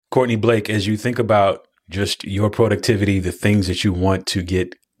Courtney Blake, as you think about just your productivity, the things that you want to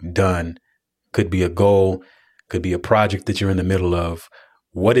get done, could be a goal, could be a project that you're in the middle of.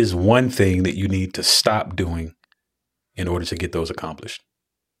 What is one thing that you need to stop doing in order to get those accomplished?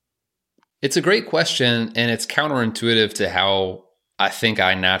 It's a great question, and it's counterintuitive to how I think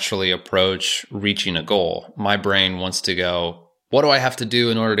I naturally approach reaching a goal. My brain wants to go, what do I have to do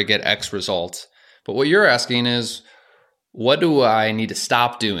in order to get X result? But what you're asking is, what do I need to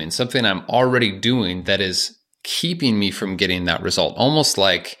stop doing? Something I'm already doing that is keeping me from getting that result. Almost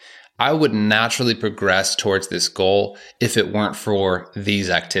like I would naturally progress towards this goal if it weren't for these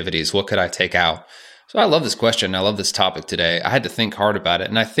activities. What could I take out? So I love this question. I love this topic today. I had to think hard about it.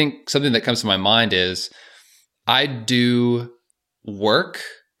 And I think something that comes to my mind is I do work,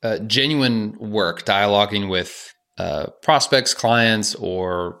 genuine work, dialoguing with prospects, clients,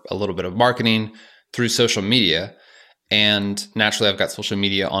 or a little bit of marketing through social media. And naturally, I've got social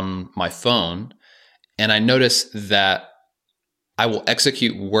media on my phone. And I notice that I will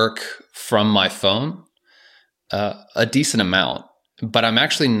execute work from my phone a decent amount, but I'm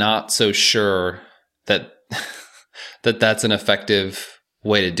actually not so sure that that's an effective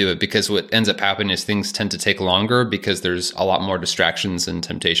way to do it, because what ends up happening is things tend to take longer because there's a lot more distractions and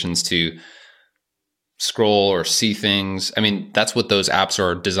temptations to scroll or see things. I mean, that's what those apps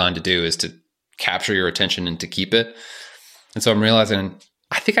are designed to do, is to capture your attention and to keep it. And so I'm realizing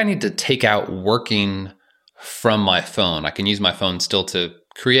I think I need to take out working from my phone. I can use my phone still to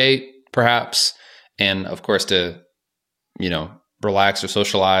create, perhaps, and of course to, relax or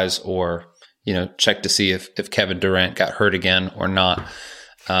socialize, or, check to see if Kevin Durant got hurt again or not.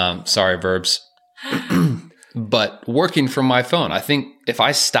 Sorry, Verbs. But working from my phone, I think if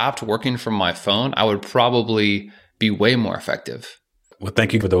I stopped working from my phone, I would probably be way more effective. Well,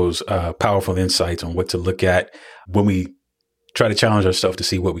 thank you for those powerful insights on what to look at when we try to challenge ourselves to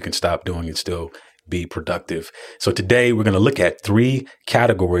see what we can stop doing and still be productive. So today we're going to look at 3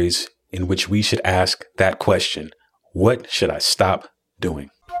 categories in which we should ask that question. What should I stop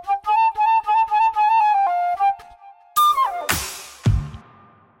doing?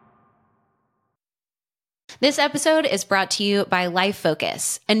 This episode is brought to you by Life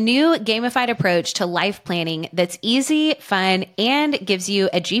Focus, a new gamified approach to life planning that's easy, fun, and gives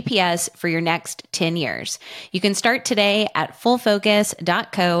you a GPS for your next 10 years. You can start today at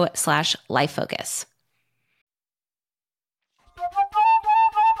fullfocus.co/lifefocus.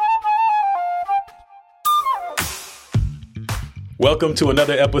 Welcome to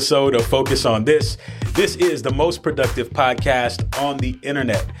another episode of Focus on This. This is the most productive podcast on the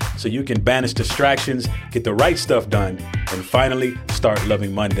internet, so you can banish distractions, get the right stuff done, and finally start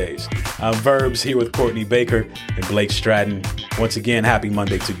loving Mondays. I'm Verbs, here with Courtney Baker and Blake Stratton. Once again, happy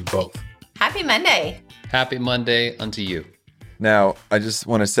Monday to you both. Happy Monday. Happy Monday unto you. Now, I just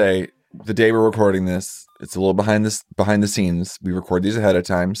want to say, the day we're recording this, it's a little behind the scenes. We record these ahead of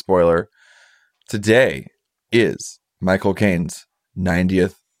time. Spoiler. Today is Michael Caine's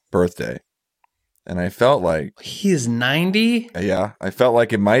 90th birthday. And I felt like... He is 90? Yeah. I felt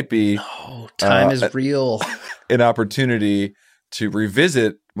like it might be... Oh, time is real. An opportunity to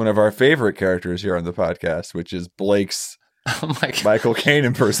revisit one of our favorite characters here on the podcast, which is Blake's Michael Caine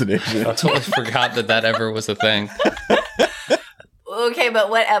impersonation. I totally forgot that ever was a thing. Okay,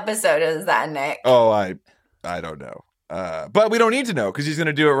 but what episode is that, Nick? Oh, I don't know. But we don't need to know, because he's going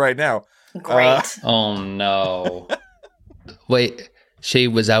to do it right now. Great. Oh, no. Wait, she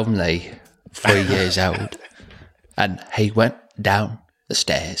was only 3 years old, and he went down the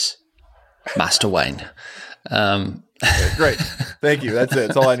stairs. Master Wayne. Great. Thank you. That's it.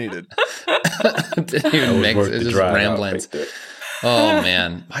 That's all I needed. Didn't even mix. It's just ramblings. Oh,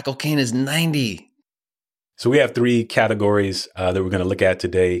 man. Michael Caine is 90. So we have 3 categories that we're going to look at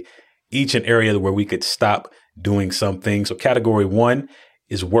today, each an area where we could stop doing something. So category 1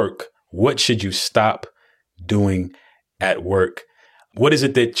 is work. What should you stop doing at work? What is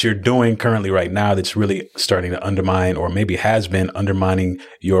it that you're doing currently right now that's really starting to undermine, or maybe has been undermining,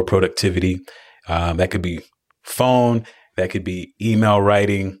 your productivity? That could be phone, that could be email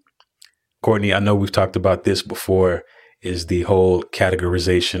writing. Courtney, I know we've talked about this before, is the whole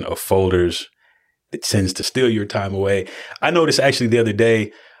categorization of folders that tends to steal your time away. I noticed actually the other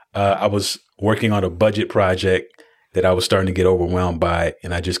day, I was working on a budget project that I was starting to get overwhelmed by,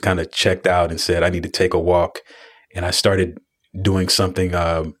 and I just kind of checked out and said, I need to take a walk. And I started doing something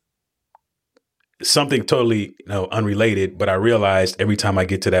totally unrelated, but I realized every time I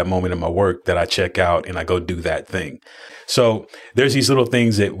get to that moment in my work that I check out and I go do that thing. So there's these little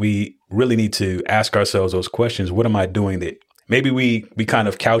things that we really need to ask ourselves those questions. What am I doing that maybe we kind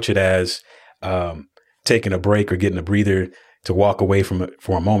of couch it as taking a break or getting a breather to walk away from it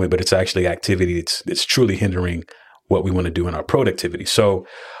for a moment, but it's actually activity that's truly hindering what we want to do in our productivity. So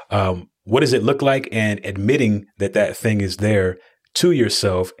what does it look like? And admitting that thing is there to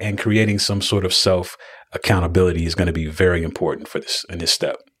yourself and creating some sort of self accountability is going to be very important for this in this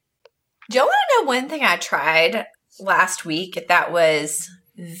step. Do you want to know one thing I tried last week that was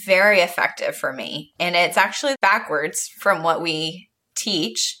very effective for me? And it's actually backwards from what we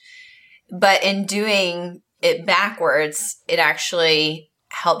teach, but in doing it backwards, it actually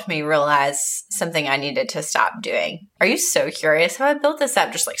helped me realize something I needed to stop doing. Are you so curious how I built this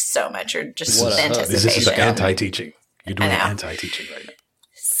up? Just like so much, or just anticipation? This is anti-teaching. You're doing anti-teaching right now.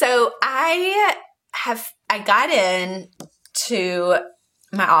 So I got in to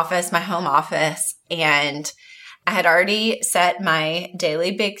my office, my home office, and I had already set my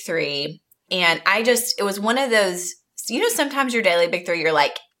daily big three. And it was one of those, sometimes your daily big three, you're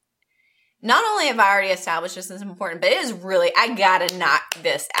like, not only have I already established this is important, but it is really, I gotta knock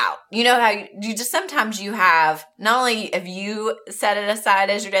this out. You know how you just, sometimes you have, not only have you set it aside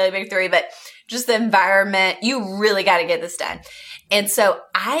as your daily big three, but just the environment, you really got to get this done. And so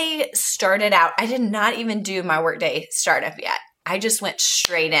I started out, I did not even do my workday startup yet. I just went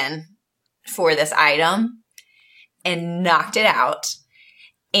straight in for this item and knocked it out.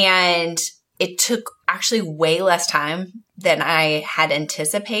 And it took actually way less time than I had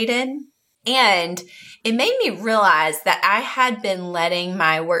anticipated. And it made me realize that I had been letting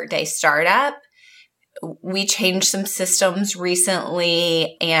my workday startup. We changed some systems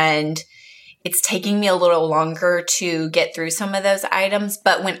recently, and it's taking me a little longer to get through some of those items.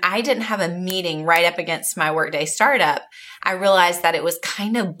 But when I didn't have a meeting right up against my workday startup, I realized that it was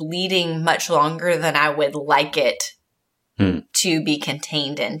kind of bleeding much longer than I would like it to be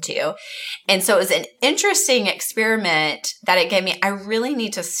contained into. And so it was an interesting experiment that it gave me. I really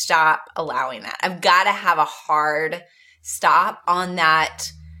need to stop allowing that. I've got to have a hard stop on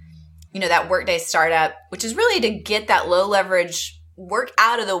that, that workday startup, which is really to get that low leverage work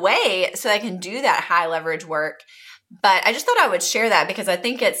out of the way so I can do that high leverage work. But I just thought I would share that because I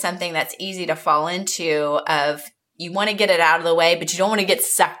think it's something that's easy to fall into of you want to get it out of the way, but you don't want to get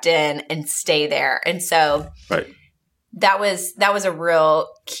sucked in and stay there. And so that was a real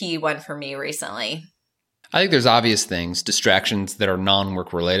key one for me recently. I think there's obvious things, distractions that are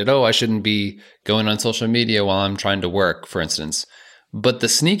non-work related. Oh, I shouldn't be going on social media while I'm trying to work, for instance. But the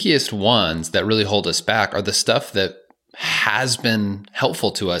sneakiest ones that really hold us back are the stuff that has been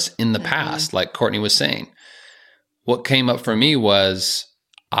helpful to us in the past, like Courtney was saying. What came up for me was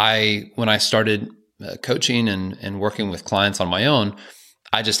when I started coaching and working with clients on my own,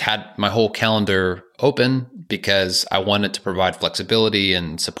 I just had my whole calendar open because I wanted to provide flexibility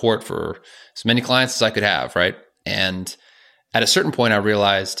and support for as many clients as I could have, right? And at a certain point, I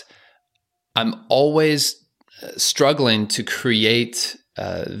realized I'm always struggling to create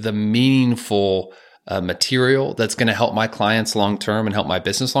the meaningful material that's going to help my clients long-term and help my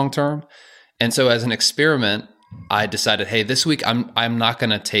business long-term. And so as an experiment, I decided, hey, this week I'm going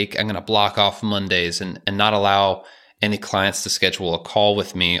to block off Mondays and not allow any clients to schedule a call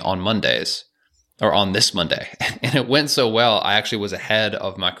with me on Mondays or on this Monday. And it went so well, I actually was ahead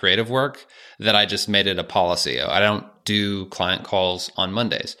of my creative work that I just made it a policy. I don't do client calls on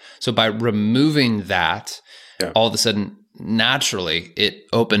Mondays. So by removing that, all of a sudden, naturally, it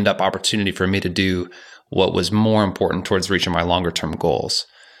opened up opportunity for me to do what was more important towards reaching my longer term goals.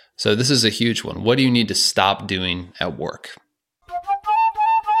 So this is a huge one. What do you need to stop doing at work?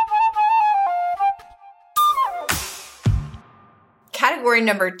 Category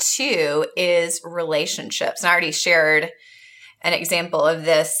number 2 is relationships. And I already shared an example of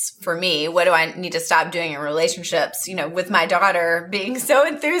this for me. What do I need to stop doing in relationships? With my daughter being so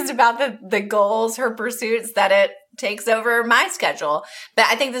enthused about the goals, her pursuits, that it takes over my schedule. But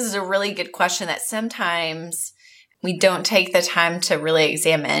I think this is a really good question that sometimes we don't take the time to really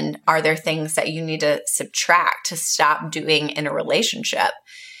examine. Are there things that you need to subtract to stop doing in a relationship?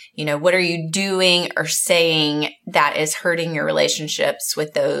 What are you doing or saying that is hurting your relationships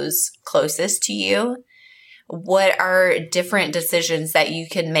with those closest to you? What are different decisions that you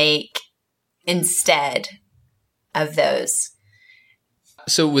can make instead of those?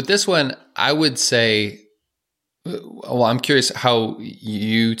 So with this one, I would say, well, I'm curious how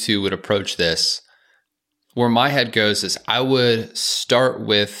you two would approach this. Where my head goes is I would start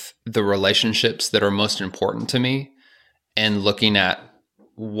with the relationships that are most important to me and looking at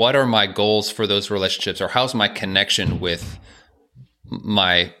what are my goals for those relationships, or how's my connection with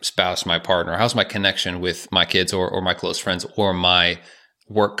my spouse, my partner? How's my connection with my kids or my close friends or my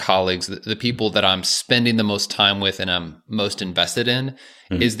work colleagues, the people that I'm spending the most time with and I'm most invested in,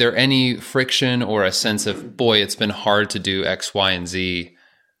 is there any friction or a sense of, boy, it's been hard to do X, Y, and Z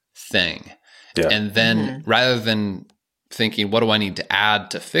thing? Yeah. And then rather than thinking, what do I need to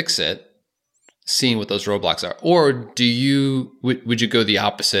add to fix it, seeing what those roadblocks are? Or do you, would you go the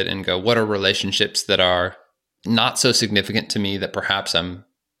opposite and go, what are relationships that are not so significant to me that perhaps I'm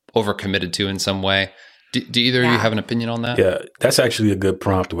overcommitted to in some way? Do either of you have an opinion on that? Yeah, that's actually a good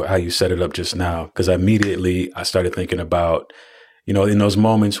prompt with how you set it up just now, because immediately I started thinking about, in those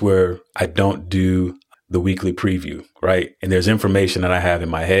moments where I don't do the weekly preview, right? And there's information that I have in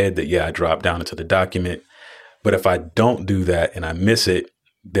my head that, I drop down into the document. But if I don't do that and I miss it,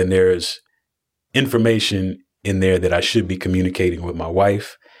 then there's information in there that I should be communicating with my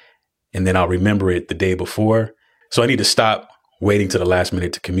wife. And then I'll remember it the day before. So I need to stop waiting to the last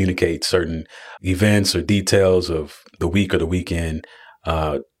minute to communicate certain events or details of the week or the weekend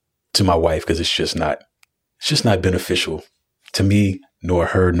to my wife, because it's just not beneficial to me, nor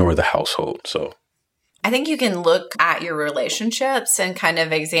her, nor the household. So I think you can look at your relationships and kind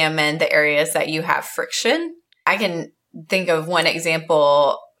of examine the areas that you have friction. I can think of one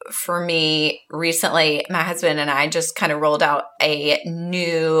example for me recently. My husband and I just kind of rolled out a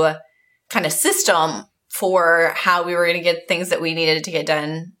new kind of system for how we were going to get things that we needed to get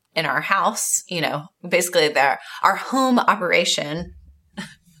done in our house, basically our home operation.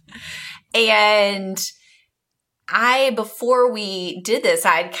 And before we did this,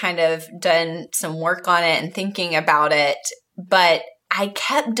 I'd kind of done some work on it and thinking about it, but I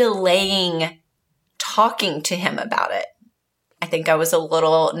kept delaying talking to him about it. I think I was a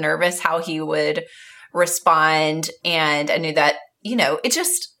little nervous how he would respond. And I knew that,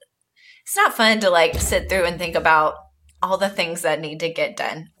 it's not fun to sit through and think about all the things that need to get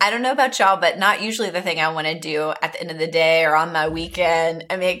done. I don't know about y'all, but not usually the thing I want to do at the end of the day or on my weekend.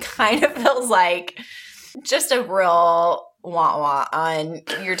 I mean, it kind of feels like just a real wah-wah on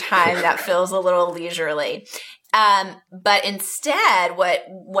your time that feels a little leisurely. But instead, what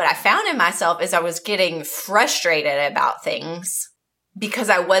I found in myself is I was getting frustrated about things because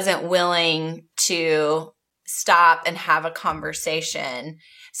I wasn't willing to stop and have a conversation.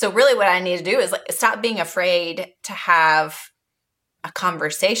 So really what I need to do is stop being afraid to have a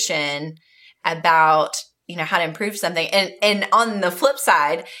conversation about, how to improve something. And on the flip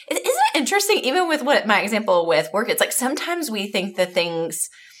side, isn't it interesting, even with my example with work, it's like sometimes we think that things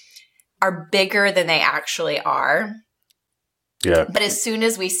are bigger than they actually are. Yeah. But as soon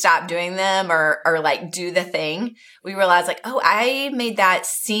as we stop doing them or do the thing, we realize I made that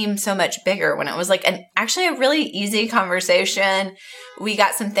seem so much bigger when it was actually a really easy conversation. We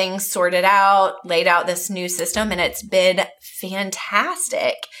got some things sorted out, laid out this new system, and it's been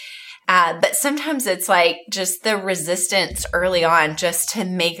fantastic. But sometimes it's just the resistance early on just to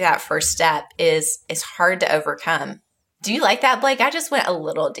make that first step is hard to overcome. Do you like that, Blake? I just went a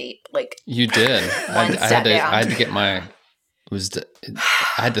little deep. You did. I had to get my... I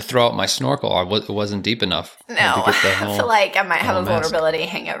had to throw out my snorkel. It wasn't deep enough. No, I feel like I might have a vulnerability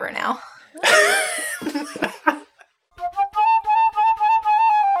hangover now.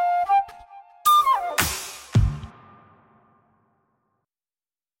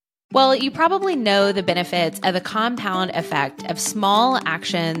 Well, you probably know the benefits of the compound effect of small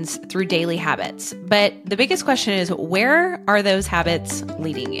actions through daily habits. But the biggest question is, where are those habits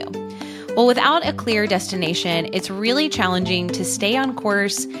leading you? Well, without a clear destination, it's really challenging to stay on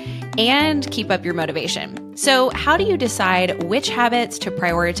course and keep up your motivation. So how do you decide which habits to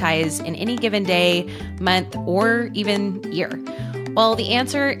prioritize in any given day, month, or even year? Well, the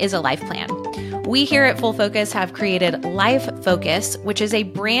answer is a life plan. We here at Full Focus have created Life Focus, which is a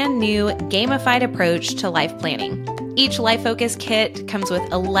brand new gamified approach to life planning. Each Life Focus kit comes with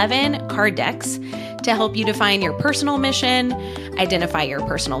 11 card decks to help you define your personal mission, identify your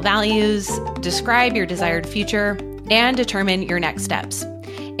personal values, describe your desired future, and determine your next steps,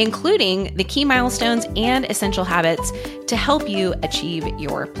 including the key milestones and essential habits to help you achieve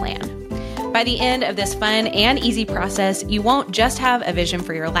your plan. By the end of this fun and easy process, you won't just have a vision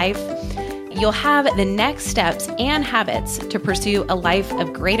for your life. You'll have the next steps and habits to pursue a life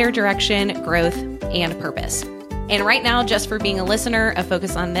of greater direction, growth, and purpose. And right now, just for being a listener of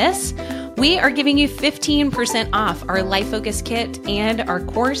Focus on This, we are giving you 15% off our Life Focus kit and our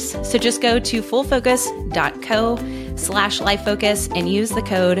course. So just go to fullfocus.co/lifefocus and use the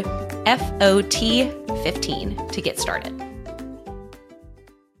code FOT15 to get started.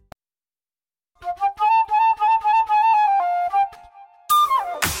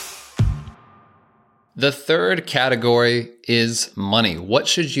 The third category is money. What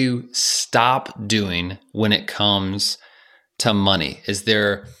should you stop doing when it comes to money? Is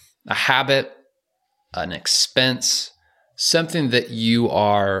there a habit, an expense, something that you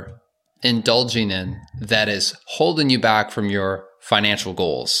are indulging in that is holding you back from your financial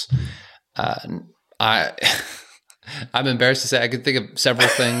goals? I'm embarrassed to say I could think of several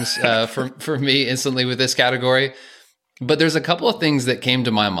things for me instantly with this category, but there's a couple of things that came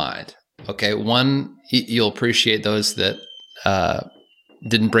to my mind. Okay, one, you'll appreciate those that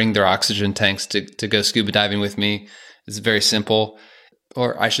didn't bring their oxygen tanks to go scuba diving with me. It's very simple.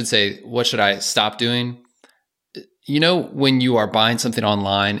 Or I should say, what should I stop doing? You know, when you are buying something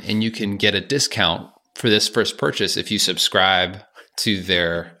online and you can get a discount for this first purchase if you subscribe to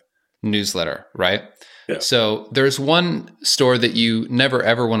their newsletter, right? Yeah. So there's one store that you never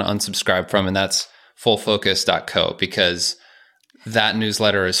ever want to unsubscribe from, and that's fullfocus.co, because that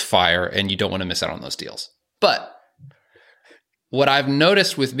newsletter is fire and you don't want to miss out on those deals. But what I've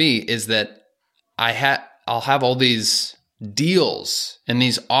noticed with me is that I'll have all these deals and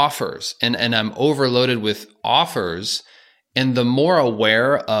these offers, and I'm overloaded with offers. And the more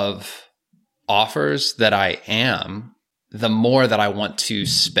aware of offers that I am, the more that I want to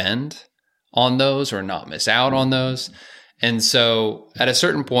spend on those or not miss out on those. And so at a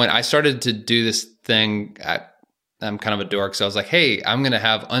certain point, I started to do this thing. I'm kind of a dork. So I was like, hey, I'm going to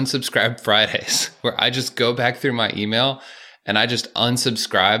have unsubscribe Fridays where I just go back through my email and I just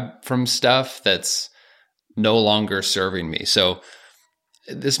unsubscribe from stuff that's no longer serving me. So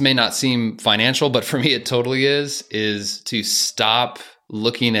this may not seem financial, but for me, it totally is to stop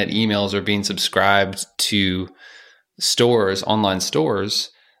looking at emails or being subscribed to stores, online stores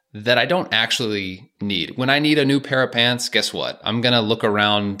that I don't actually need. When I need a new pair of pants, guess what? I'm going to look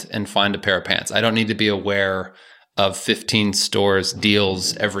around and find a pair of pants. I don't need to be aware of 15 stores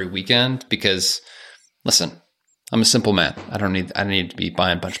deals every weekend because, listen, I'm a simple man. I don't need to be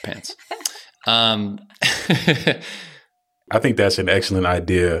buying a bunch of pants. I think that's an excellent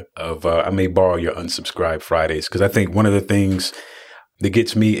idea of, I may borrow your unsubscribe Fridays, because I think one of the things that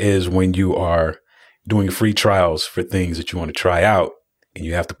gets me is when you are doing free trials for things that you want to try out, and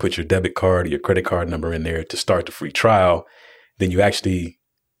you have to put your debit card or your credit card number in there to start the free trial, then you actually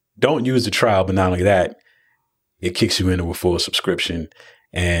don't use the trial. But not only that, it kicks you into a full subscription.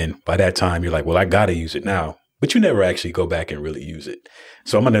 And by that time, you're like, well, I got to use it now. But you never actually go back and really use it.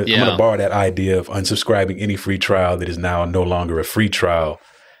 So I'm gonna borrow that idea of unsubscribing any free trial that is now no longer a free trial,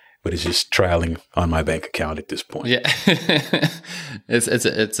 but it's just trialing on my bank account at this point. Yeah, it's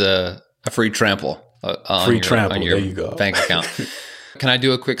a free trample. On your there you go. Bank account. Can I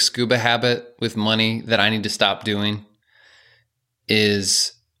do a quick scuba habit with money that I need to stop doing?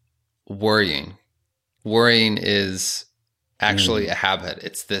 Is worrying. Worrying is actually a habit.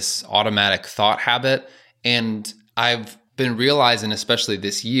 It's this automatic thought habit. And I've been realizing, especially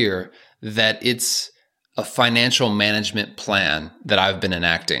this year, that it's a financial management plan that I've been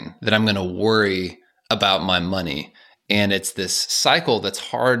enacting, that I'm going to worry about my money. And it's this cycle that's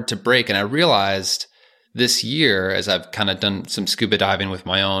hard to break. And I realized this year, as I've kind of done some scuba diving with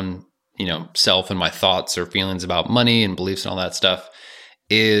my own, self and my thoughts or feelings about money and beliefs and all that stuff,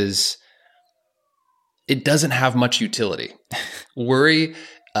 is it doesn't have much utility. Worry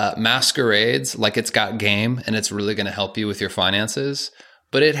masquerades like it's got game and it's really going to help you with your finances,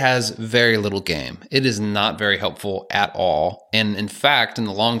 but it has very little game. It is not very helpful at all. And in fact, in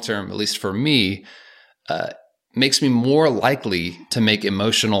the long term, at least for me, makes me more likely to make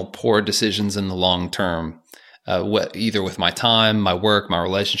emotional, poor decisions in the long term, either with my time, my work, my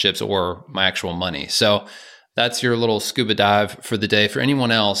relationships, or my actual money. So that's your little scuba dive for the day. For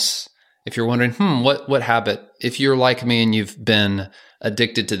anyone else, if you're wondering, what habit, if you're like me and you've been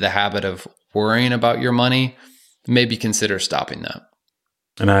addicted to the habit of worrying about your money, maybe consider stopping that.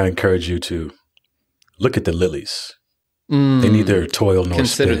 And I encourage you to look at the lilies. They neither toil nor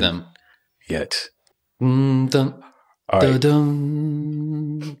consider spin them yet. Dun, All right.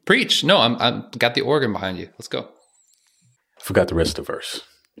 dun. Preach. No, I'm got the organ behind you. Let's go. Forgot the rest of the verse.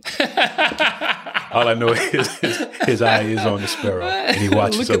 All I know is his eye is on the sparrow and he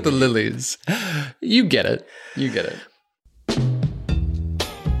watches. Look at the lilies. You get it.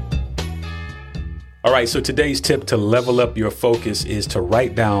 All right, so today's tip to level up your focus is to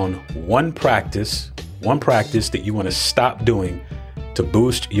write down one practice that you want to stop doing to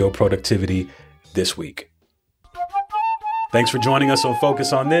boost your productivity this week. Thanks for joining us on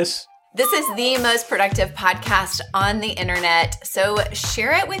Focus on This. This is the most productive podcast on the internet, so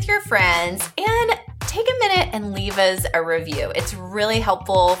share it with your friends and take a minute and leave us a review. It's really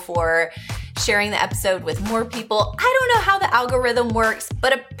helpful for sharing the episode with more people. I don't know how the algorithm works,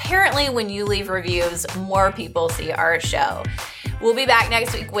 but apparently when you leave reviews, more people see our show. We'll be back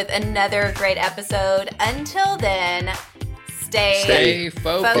next week with another great episode. Until then, stay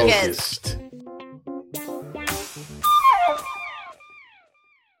focused. Focused.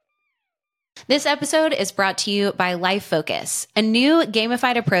 This episode is brought to you by Life Focus, a new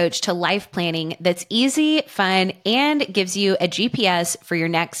gamified approach to life planning that's easy, fun, and gives you a GPS for your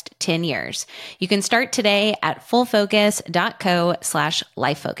next 10 years. You can start today at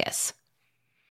fullfocus.co/lifefocus.